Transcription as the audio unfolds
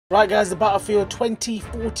Right guys, the Battlefield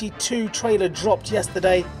 2042 trailer dropped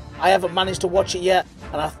yesterday. I haven't managed to watch it yet,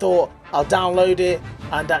 and I thought I'll download it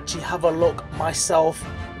and actually have a look myself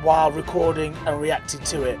while recording and reacting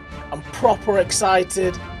to it. I'm proper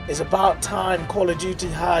excited. It's about time Call of Duty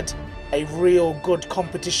had a real good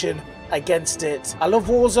competition against it. I love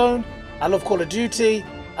Warzone, I love Call of Duty,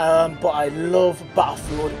 but I love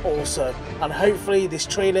Battlefield also. And hopefully this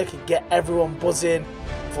trailer can get everyone buzzing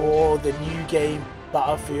for the new game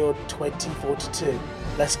Battlefield 2042.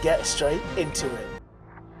 Let's get straight into it.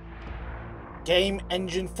 Game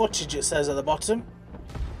engine footage, it says at the bottom.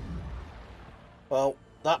 Well,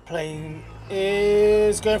 that plane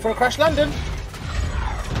is going for a crash landing.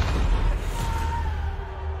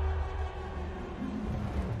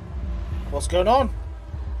 What's going on?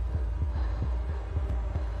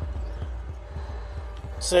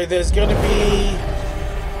 So there's going to be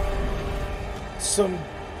some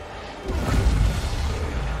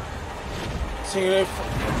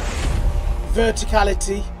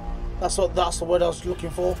verticality. That's the word I was looking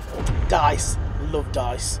for. Dice. Love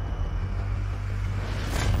dice.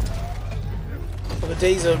 For the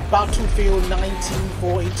days of Battlefield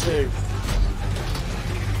 1942.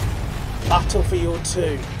 Battlefield 2.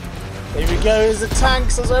 Here we go, here's the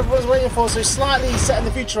tanks as everyone's waiting for. So slightly set in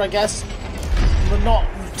the future, I guess. But not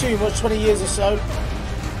too much, 20 years or so.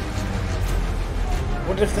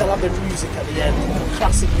 Wonder if they'll have the music at the end.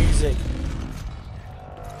 Classic music.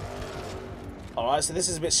 Alright, so this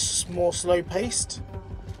is a bit more slow paced.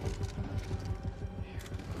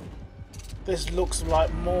 This looks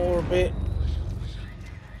like more a bit...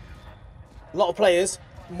 A lot of players,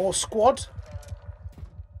 more squad.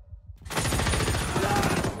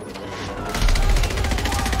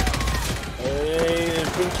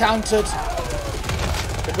 They've been countered.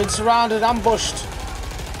 They've been surrounded, ambushed.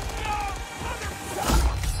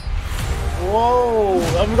 Whoa,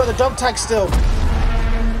 and we've got the dog tag still.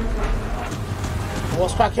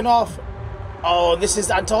 What's cracking off? Oh, this is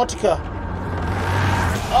Antarctica.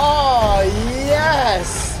 Oh,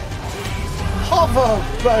 yes! Hover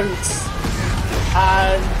boats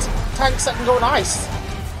and tanks that can go on ice.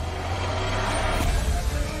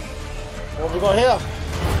 What have we got here?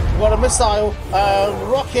 We've got a missile,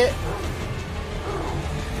 rocket.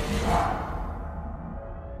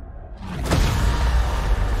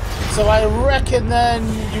 So I reckon then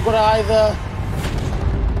you've got to either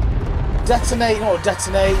detonate or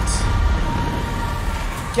detonate,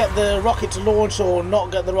 get the rocket to launch or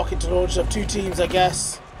not get the rocket to launch. Of two teams, I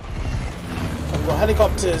guess. We've got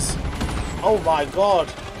helicopters. Oh my god.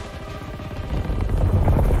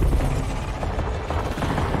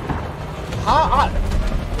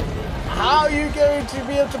 How are you going to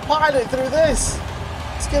be able to pilot through this?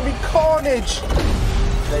 It's going to be carnage.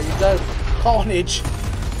 There you go. Carnage.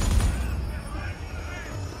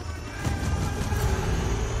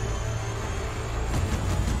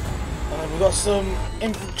 We've got some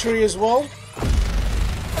infantry as well.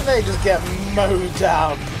 And they just get mowed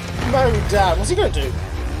down. Mowed down. What's he going to do?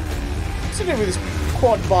 What's he doing with this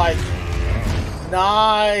quad bike?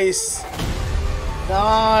 Nice.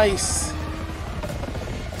 Nice.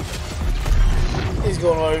 He's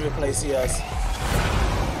going all over the place, he has.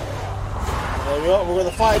 There we go. We've got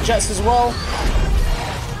the fighter jets as well.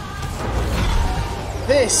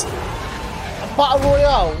 This, a Battle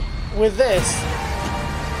Royale with this,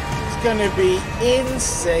 is going to be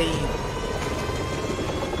insane.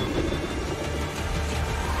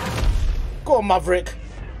 Go on, Maverick.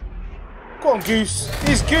 Go on, Goose.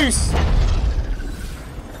 He's Goose.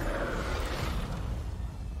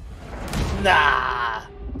 Nah.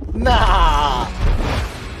 Nah.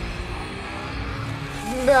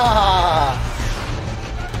 Nah.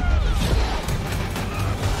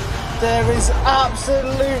 There is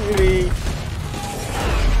absolutely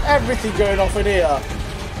everything going off in here.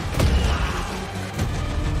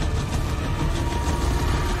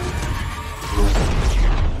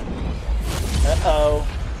 Uh-oh.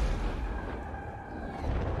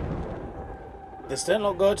 This didn't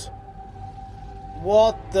look good.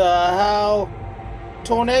 What the hell?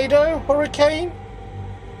 Tornado? Hurricane?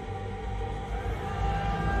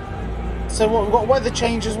 So what, we've got weather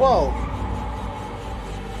change as well?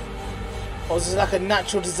 Or is this like a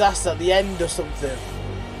natural disaster at the end or something?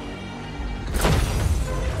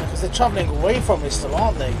 Because they're travelling away from it still,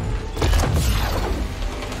 aren't they?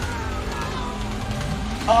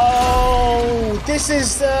 Oh, this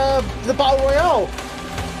is the Battle Royale.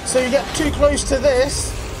 So you get too close to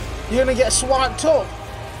this, you're going to get swiped up.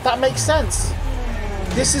 That makes sense.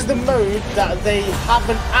 This is the mode that they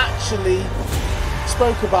haven't actually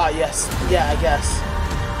spoke about yet, I guess.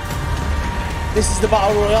 This is the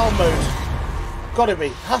Battle Royale mode. Gotta be.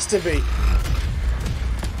 Has to be.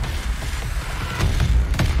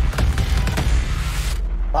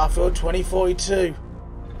 Battlefield 2042.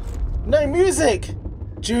 No music!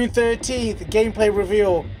 June 13th, gameplay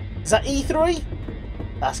reveal. Is that E3?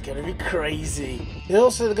 That's gonna be crazy. There's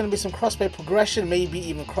also going to be some crossplay progression, maybe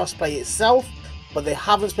even crossplay itself, but they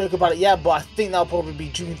haven't spoken about it yet, but I think that'll probably be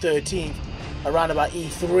June 13th, around about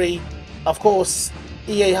E3. Of course,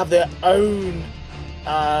 EA have their own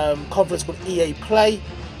conference called EA Play.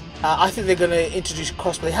 I think they're going to introduce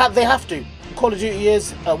crossplay. They have to. Call of Duty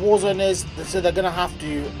is, Warzone is, so they're going to have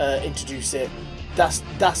to introduce it. That's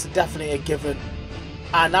definitely a given.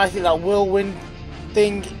 And I think that whirlwind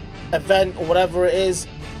thing, event, or whatever it is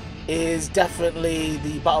definitely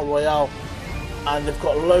the Battle Royale. And they've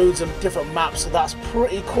got loads of different maps, so that's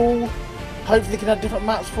pretty cool. Hopefully they can have different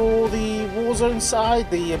maps for the Warzone side,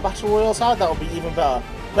 the Battle Royale side. That would be even better.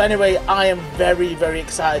 But anyway, I am very, very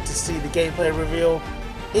excited to see the gameplay reveal.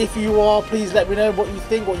 If you are, please let me know what you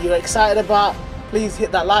think, what you're excited about. Please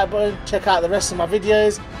hit that like button, check out the rest of my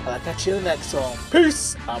videos, and I'll catch you in the next one.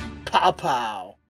 Peace and pow pow.